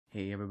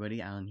Hey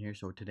everybody, Alan here.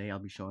 So today I'll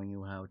be showing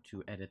you how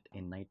to edit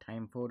a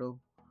nighttime photo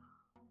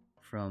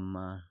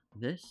from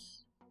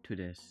this to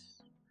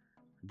this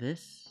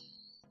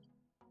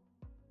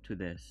to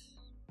this.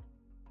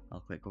 I'll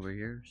click over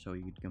here so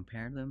you can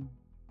compare them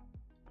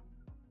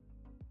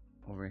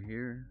over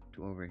here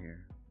to over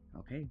here.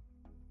 Okay,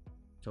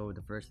 so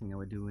the first thing I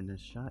would do in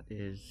this shot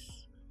is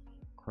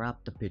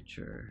crop the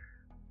picture.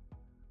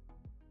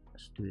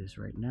 Let's do this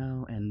right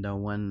now, and the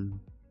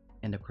one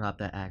and the crop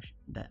that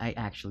I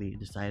actually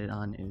decided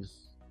on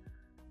is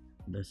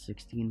the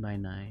 16 by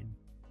 9.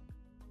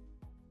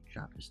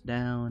 Drop this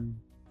down,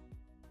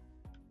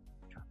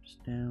 drop this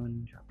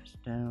down, drop this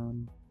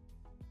down,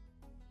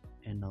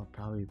 and I'll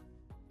probably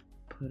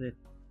put it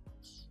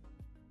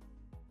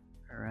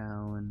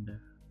around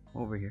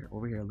over here.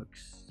 Over here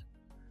looks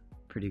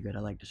pretty good. I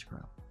like this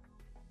crop.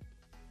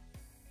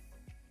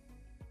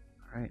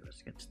 Alright,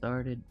 let's get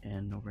started.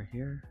 And over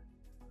here,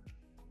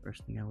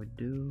 first thing I would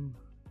do,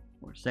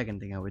 or second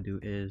thing I would do,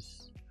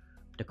 is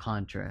the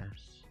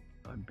contrast.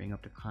 I would bring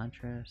up the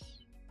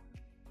contrast.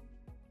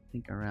 I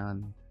think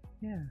around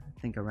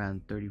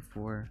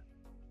 34.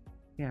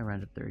 Yeah,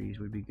 around the 30s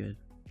would be good.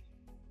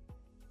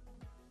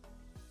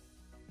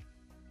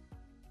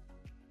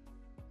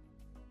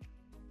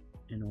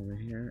 And over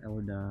here I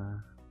would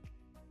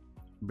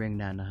bring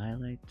down the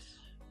highlights,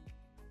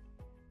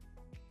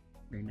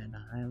 bring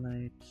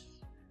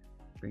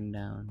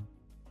down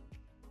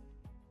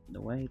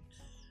the whites.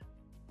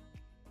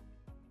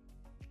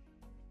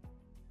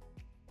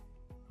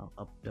 I'll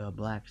up the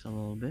blacks a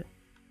little bit,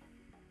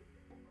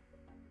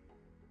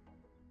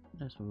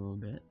 just a little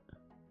bit,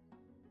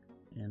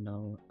 and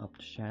I'll up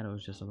the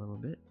shadows just a little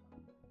bit.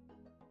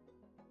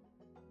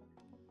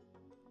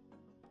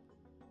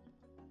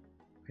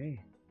 Okay,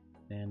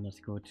 then let's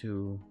go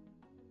to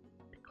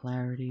the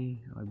clarity.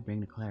 I'll bring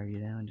the clarity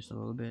down just a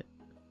little bit.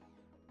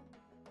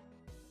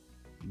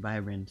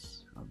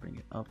 Vibrance, I'll bring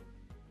it up.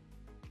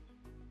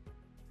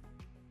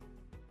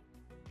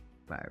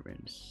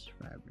 Vibrance,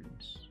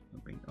 I'll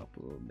bring it up a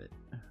little bit.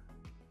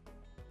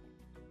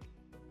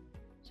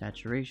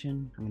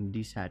 Saturation, I'm going to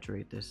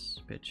desaturate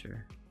this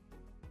picture.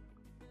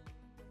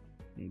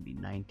 Maybe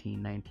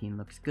 19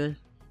 looks good.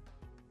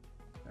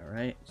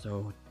 Alright,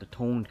 so the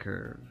tone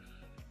curve.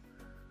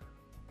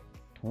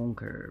 Tone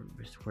curve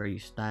is where you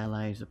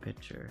stylize a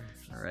picture.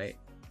 Alright,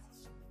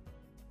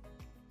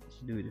 let's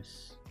do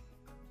this.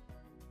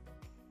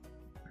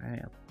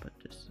 Alright, I'll put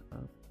this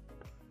up.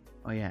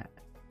 Oh yeah,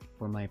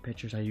 for my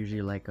pictures I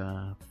usually like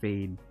a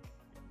fade.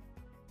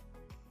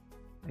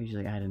 I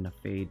usually add in a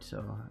fade,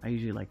 so I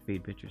usually like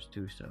fade pictures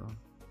too, so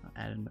I'll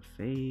add in a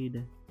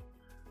fade.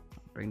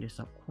 I'll bring this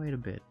up quite a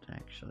bit,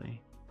 actually.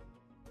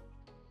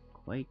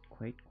 Quite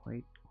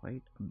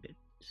a bit.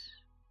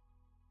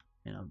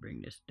 And I'll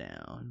bring this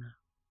down.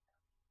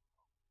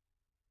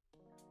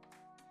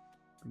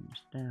 Bring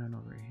this down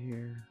over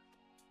here.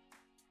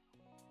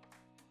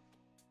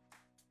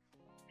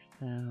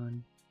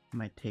 Down. It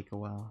might take a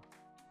while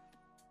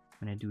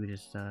when I do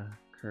this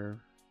curve.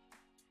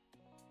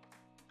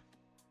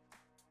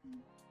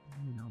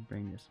 And I'll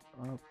bring this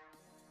up.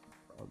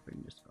 I'll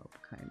bring this up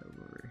kind of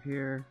over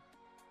here.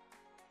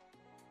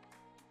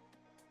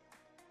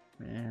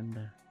 And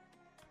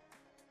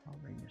I'll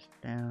bring this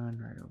down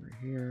right over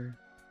here.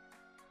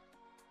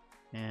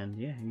 And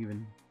yeah,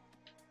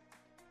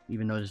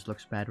 even though this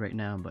looks bad right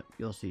now, but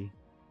you'll see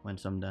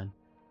once I'm done.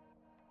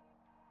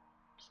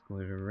 Let's go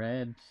to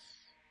reds.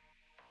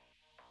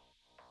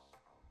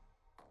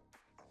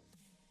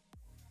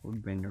 We'll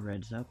bring the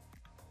reds up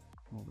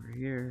over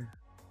here.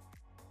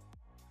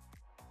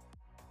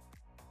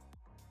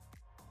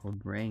 We'll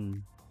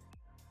bring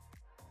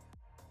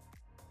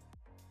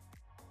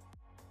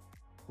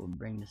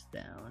this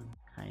down,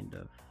 kind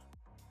of.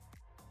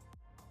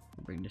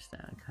 We'll bring this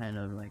down, kind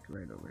of like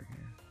right over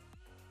here.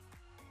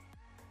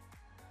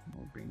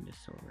 We'll bring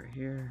this over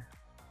here.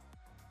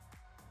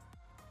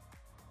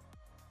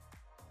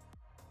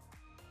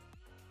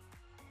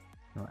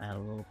 I'll add a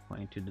little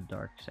point to the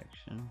dark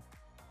section.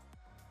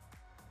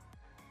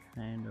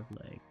 Kind of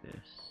like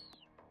this.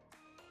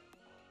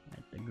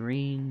 Add the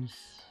greens.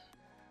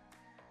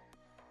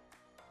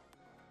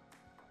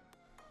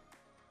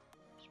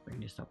 Let's bring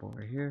this up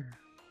over here.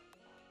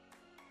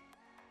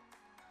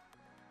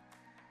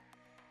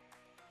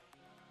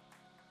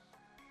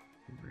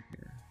 Over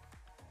here.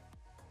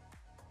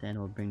 Then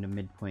we'll bring the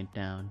midpoint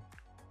down.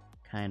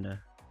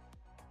 Kinda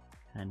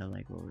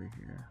like over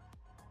here.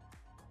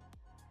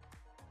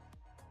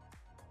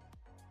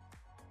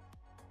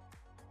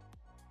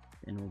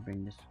 Then we'll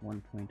bring this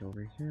one point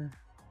over here.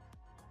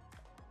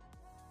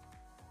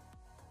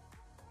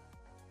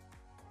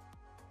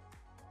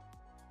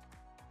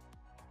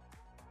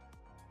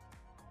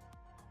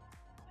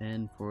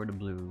 Then for the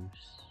blues.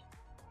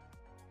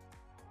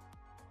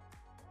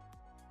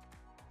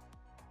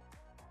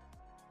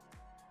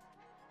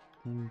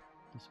 I think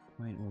this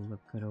point will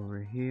look good over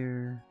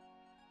here.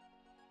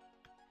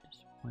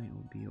 This point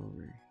will be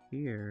over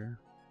here.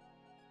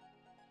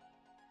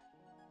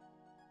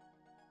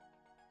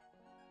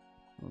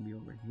 Will be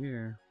over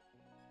here.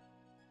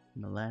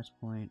 And the last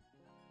point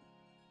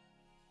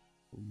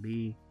will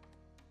be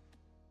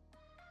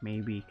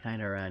maybe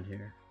kind of around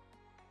here.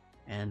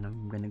 And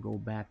I'm gonna go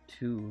back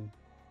to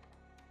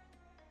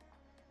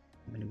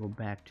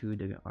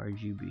the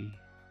RGB.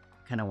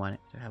 Kind of want it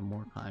to have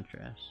more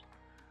contrast,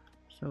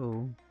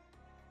 so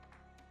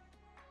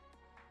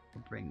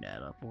we'll bring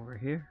that up over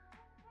here.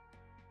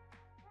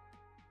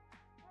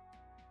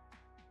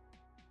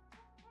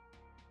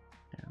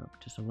 And up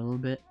just a little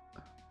bit.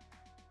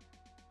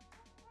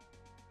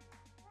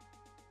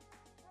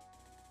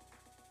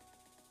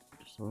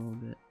 Just a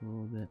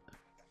little bit.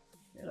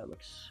 Yeah, that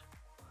looks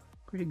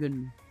pretty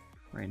good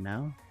right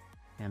now.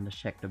 And let's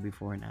check the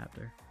before and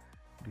after.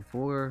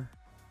 Before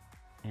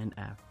and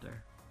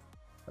after.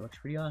 That looks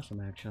pretty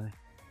awesome, actually.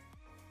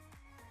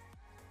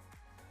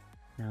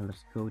 Now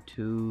let's go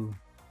to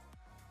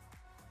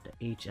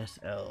the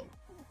HSL,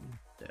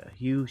 the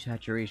hue,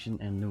 saturation,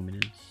 and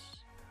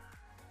luminance.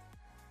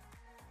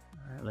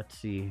 Alright, let's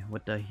see.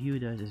 What the hue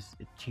does is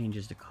it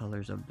changes the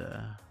colors of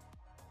the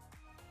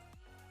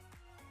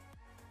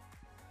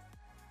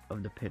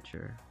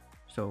picture.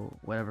 So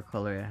whatever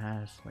color it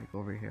has, like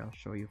over here, I'll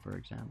show you for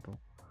example.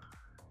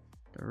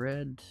 The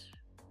reds,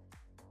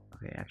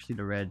 okay, actually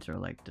the reds are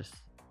like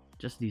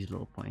just these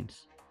little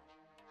points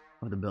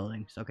of the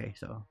buildings. Okay,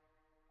 so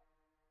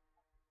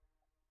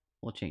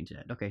we'll change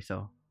that. Okay,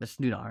 so let's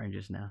do the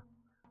oranges now.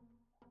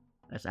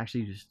 Let's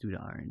actually just do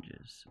the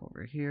oranges.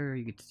 Over here,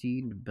 you can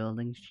see the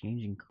buildings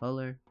changing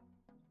color.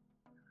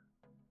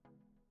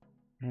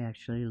 I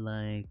actually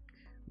like,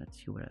 let's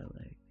see what I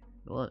like.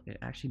 Well, it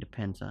actually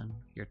depends on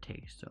your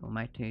taste. So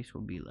my taste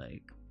will be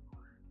like,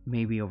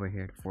 maybe over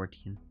here to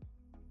 14.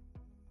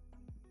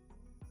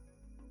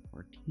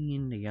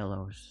 14, the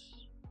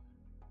yellows.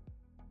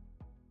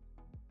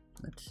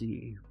 Let's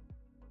see.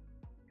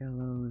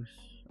 Yellows.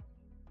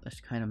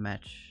 Let's kind of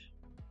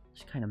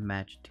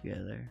match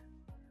together.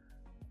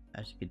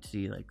 As you can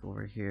see, like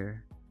over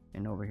here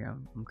and over here,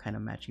 I'm kind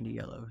of matching the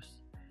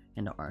yellows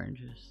and the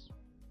oranges.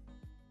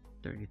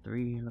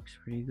 33 looks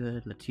pretty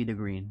good. Let's see the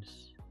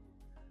greens.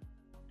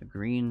 The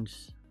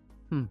greens,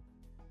 there's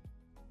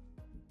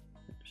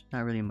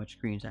not really much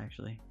greens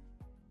actually.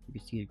 You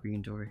can see the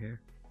greens over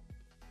here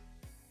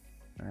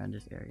around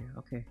this area.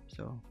 Okay,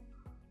 so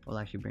we'll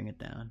actually bring it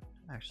down.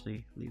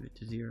 Actually, leave it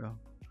to 0.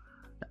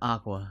 The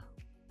aqua,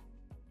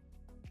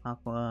 I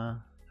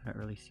don't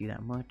really see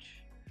that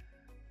much.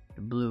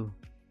 The blue,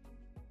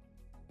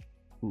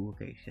 ooh,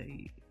 okay, so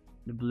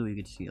the blue you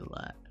can see a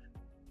lot.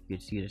 You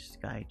can see the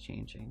sky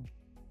changing.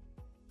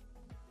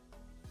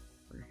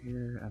 Over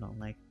here, I don't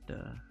like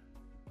the,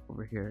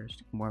 over here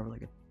it's more of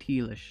like a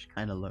tealish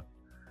kind of look.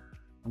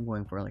 I'm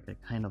going for like a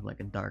kind of like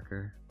a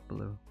darker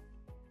blue.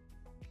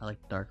 I like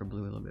darker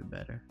blue a little bit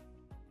better.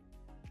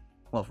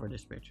 Well, for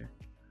this picture.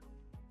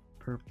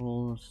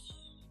 Purples,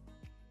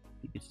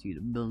 you can see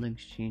the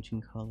buildings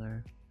changing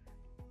color,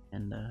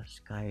 and the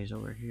sky is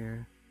over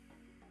here.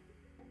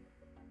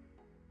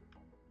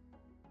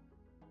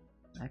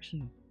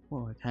 Actually,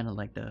 well, I kind of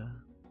like the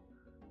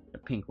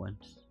pink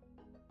ones.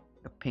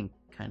 The pink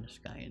kind of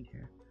sky in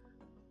here.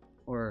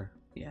 Or,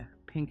 yeah,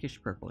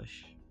 pinkish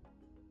purplish.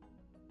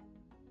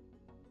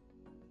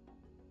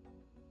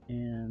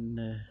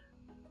 And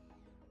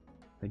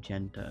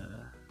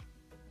magenta.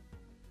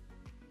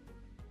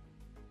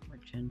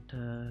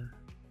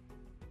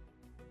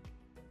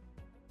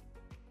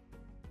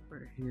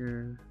 Over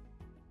here.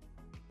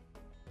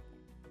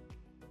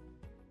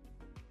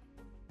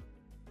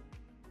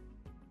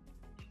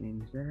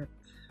 Change that.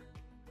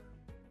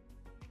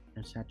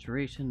 And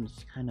saturation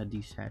is kind of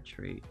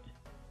desaturate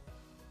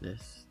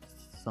this.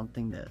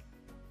 Something that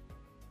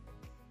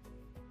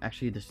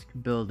actually this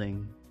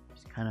building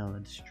is kind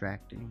of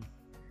distracting.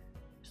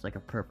 It's like a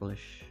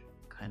purplish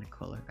kind of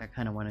color. I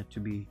kind of want it to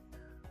be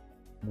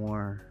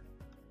more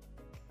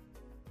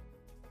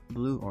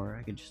blue, or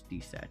I could just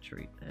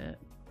desaturate that.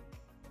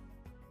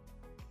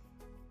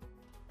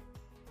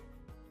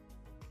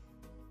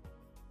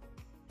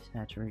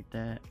 Saturate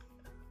that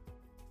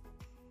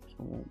so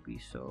it won't be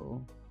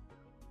so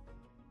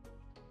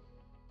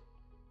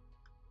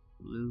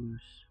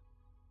loose.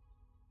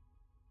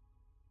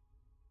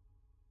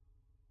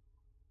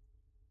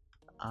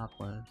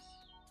 Aquas.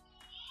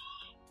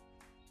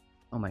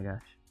 Oh my gosh,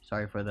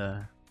 sorry for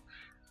the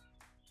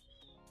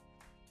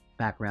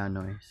background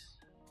noise.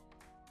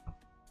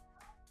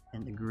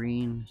 And the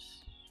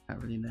greens,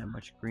 not really that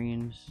much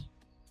greens.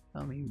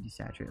 I'll maybe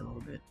desaturate a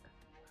little bit.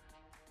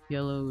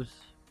 Yellows,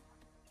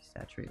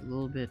 desaturate a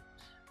little bit.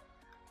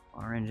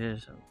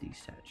 Oranges, I'll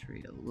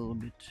desaturate a little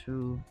bit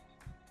too.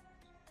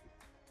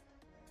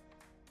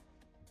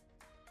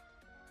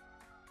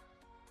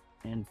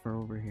 And for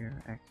over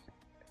here,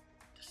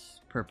 this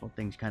purple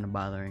thing's kind of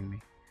bothering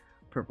me.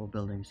 Purple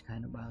building's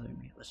kind of bothering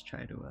me. Let's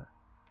try to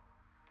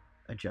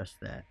adjust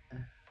that.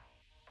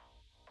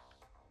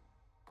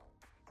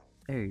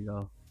 There you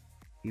go.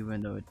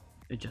 Even though it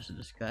adjusted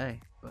the sky,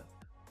 but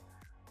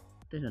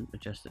didn't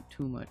adjust it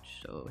too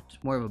much, so it's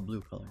more of a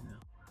blue color now.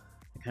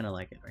 I kind of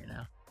like it right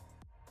now.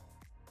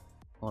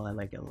 Well, I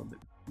like it a little bit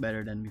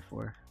better than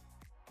before.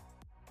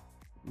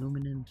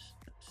 luminance.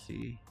 Let's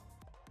see.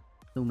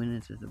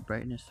 Luminance is the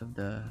brightness of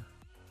the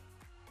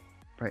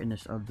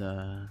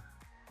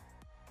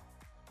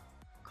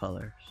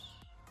colors.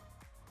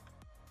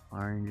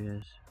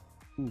 Oranges.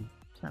 Ooh,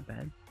 it's not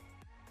bad.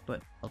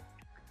 But I'll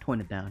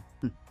tone it down.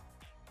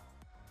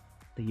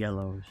 The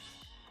yellows.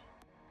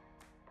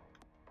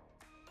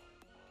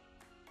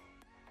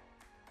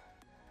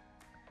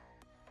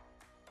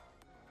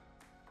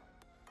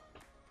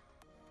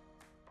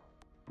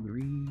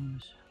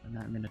 Greens. I'm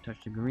not gonna touch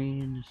the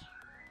greens.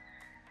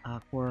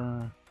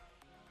 Aqua.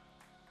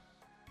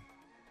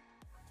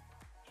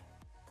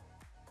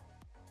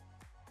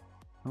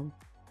 Oh.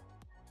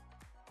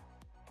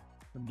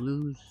 The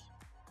blues.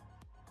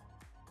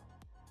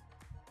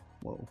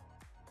 Whoa.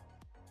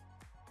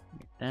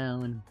 Get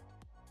down.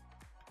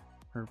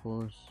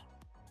 Purples.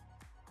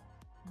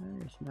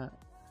 It's not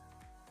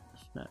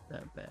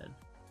that bad.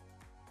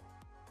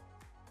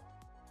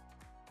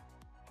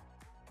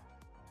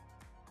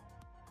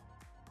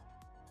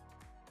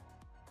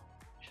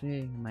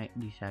 Actually, I might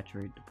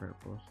desaturate the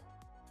purples.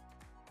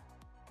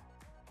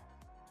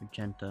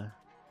 Magenta.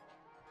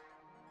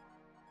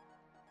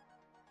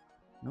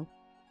 Nope.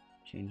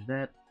 Change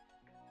that.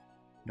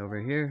 And over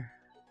here,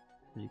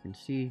 as you can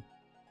see,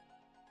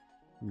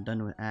 I'm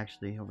done with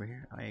actually over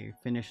here. I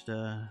finished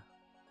the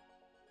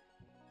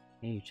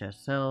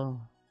HSL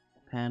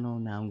panel.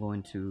 Now I'm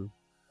going to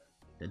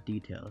the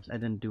details. I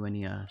didn't do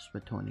any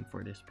split toning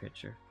for this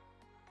picture.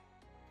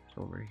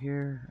 So over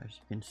here, as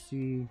you can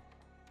see,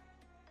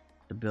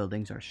 the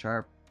buildings are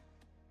sharp.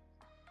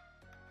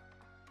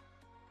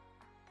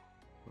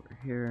 Over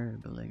here, the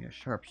building is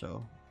sharp,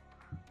 so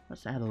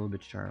let's add a little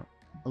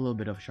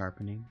bit of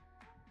sharpening.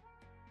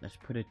 Let's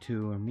put it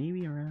to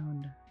maybe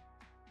around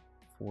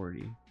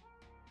 40.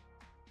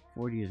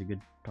 40 is a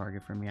good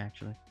target for me,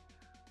 actually.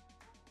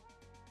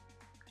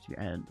 Because you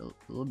add a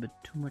little bit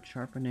too much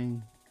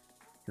sharpening,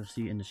 you'll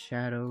see in the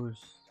shadows,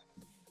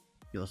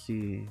 you'll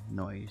see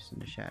noise in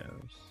the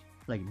shadows,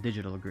 like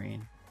digital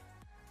green.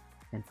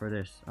 And for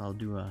this, I'll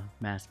do a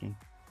masking.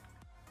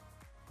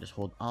 Just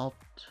hold Alt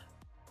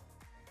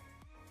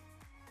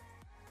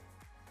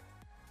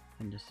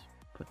and just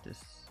put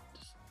this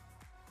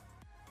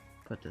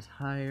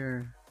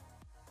higher.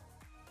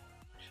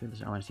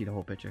 Actually, I want to see the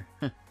whole picture.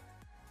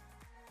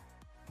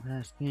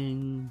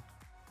 Masking,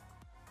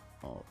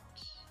 Alt.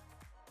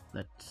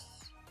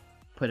 Let's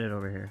put it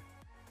over here.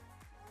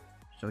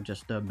 So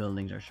just the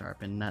buildings are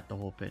sharp and not the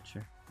whole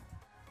picture.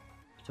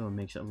 So it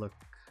makes it look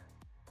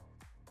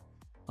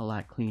a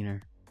lot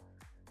cleaner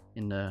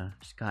in the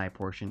sky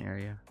portion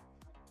area.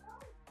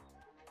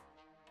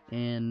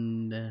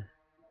 And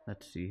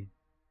let's see.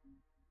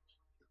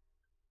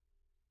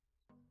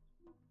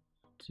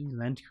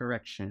 Lens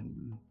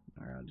correction.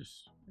 Alright, I'll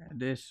just add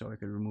this so I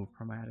could remove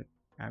chromatic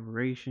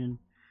aberration.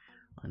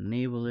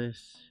 Enable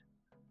this.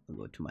 I'll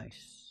go to my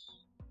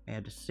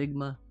add the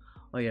Sigma.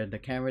 Oh yeah, the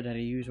camera that I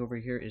use over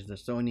here is the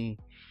Sony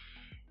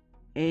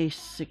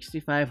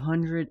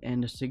A6500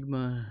 and the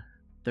Sigma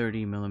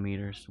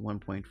 30mm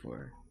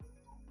 1.4.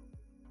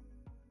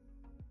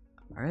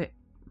 Alright,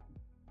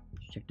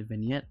 check the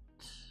vignette.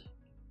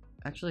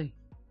 Actually,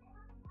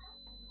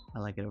 I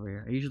like it over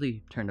here. I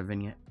usually turn the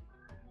vignette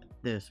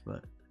this,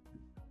 but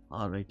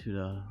all the way to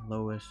the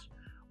lowest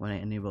when I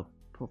enable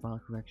profile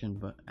correction,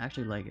 but I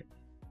actually like it.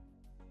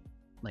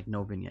 Like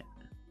no vignette.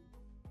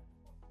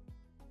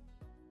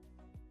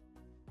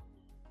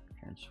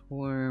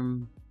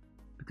 Transform,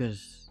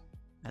 because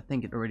I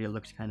think it already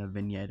looks kind of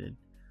vignetted,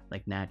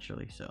 like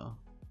naturally, so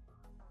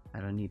I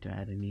don't need to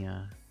add any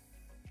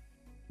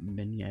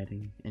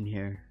vignetting in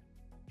here.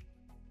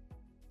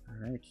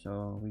 Alright,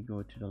 so we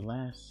go to the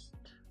last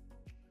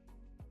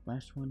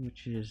one,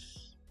 which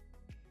is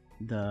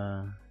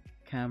the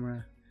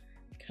camera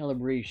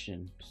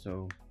calibration.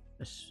 So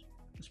let's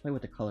play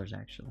with the colors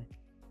actually.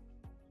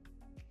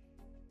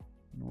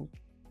 Nope.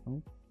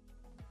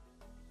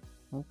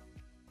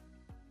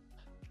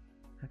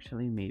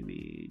 Actually,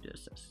 maybe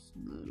just a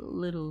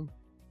little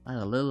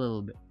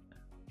bit.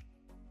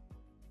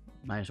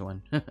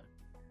 -1.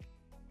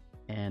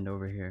 And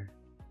over here,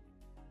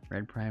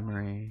 red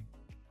primary.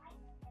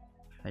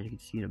 As you can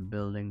see, the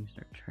buildings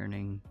are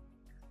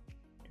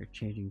they're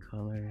changing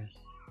colors.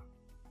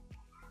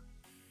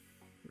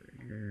 Over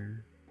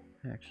here,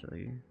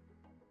 actually,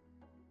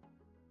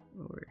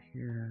 over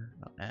here,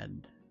 I'll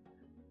add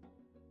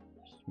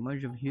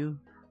smudge of hue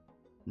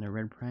and the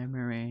red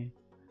primary.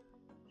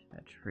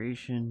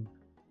 Saturation.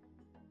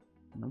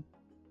 Nope.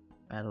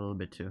 Add a little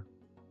bit too.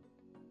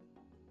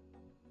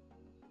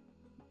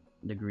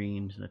 The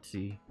greens, let's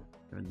see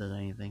if it does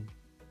anything.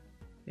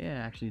 Yeah,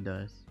 it actually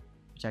does.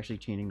 It's actually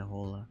changing the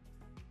whole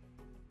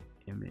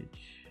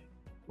image.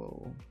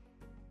 Whoa.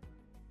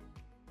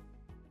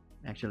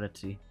 Actually, let's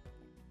see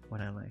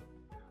what I like.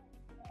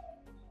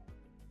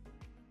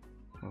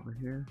 Over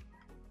here.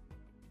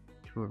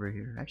 To over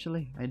here.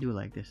 Actually, I do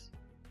like this.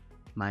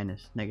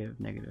 Minus,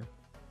 negative.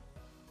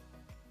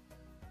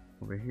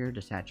 Over here,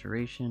 the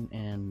saturation,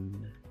 and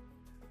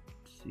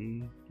let's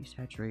see,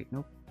 desaturate.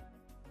 Nope.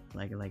 I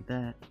like it like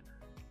that.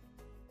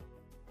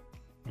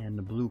 And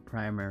the blue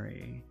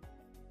primary.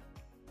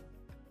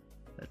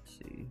 Let's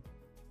see.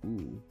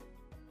 Ooh,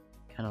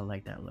 kind of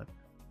like that look.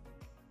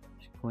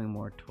 It's going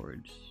more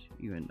towards,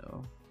 even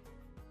though.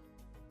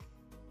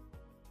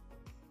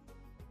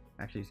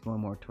 Actually, it's going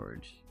more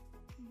towards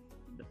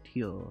the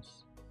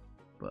teals,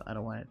 but I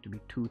don't want it to be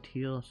too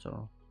teal,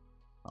 so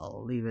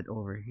I'll leave it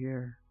over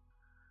here.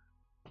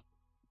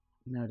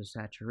 Now the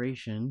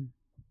saturation.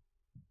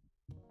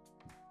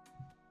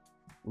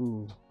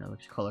 Ooh, that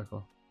looks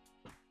colorful.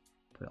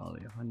 Put all the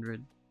way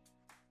 100.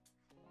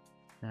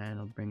 And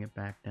I'll bring it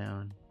back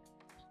down,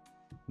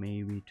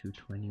 maybe to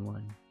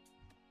 21.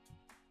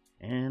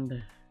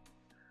 And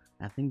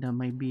I think that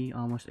might be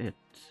almost it.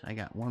 I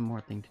got one more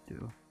thing to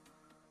do.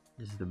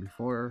 This is the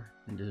before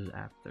and this is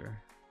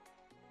after.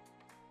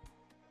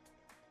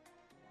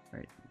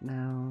 Right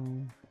now,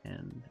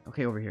 and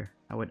okay, over here,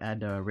 I would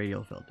add a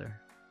radial filter.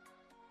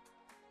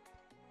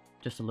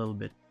 Just a little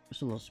bit,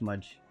 just a little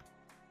smudge.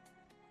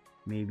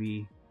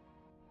 Maybe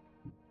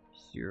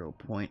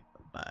 0.5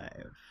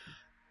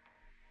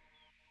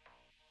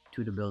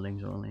 to the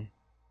buildings only.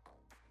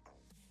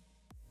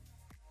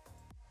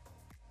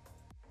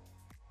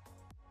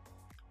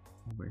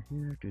 Over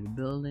here to the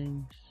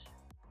buildings.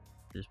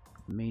 This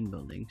main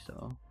building,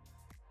 so.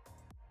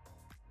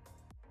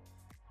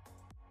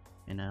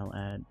 And I'll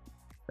add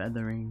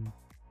feathering.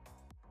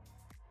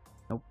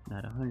 Nope,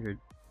 not 100.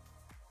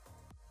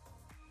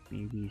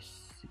 Maybe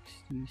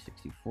 60,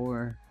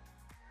 64.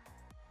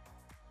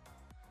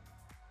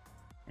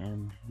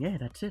 And yeah,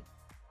 that's it.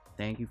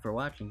 Thank you for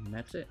watching.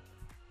 That's it.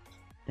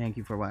 Thank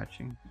you for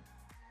watching.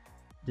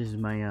 This is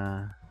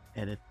my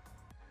edit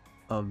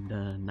of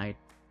the night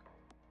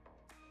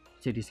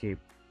cityscape.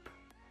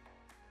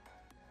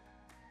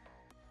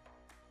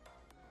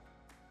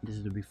 This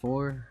is the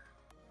before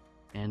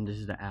and this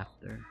is the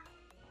after.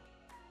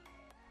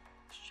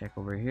 Let's check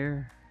over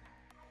here.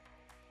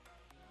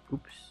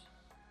 Oops.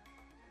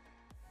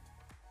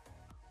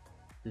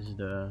 This is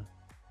the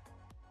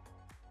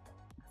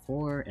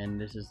before and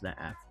this is the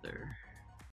after.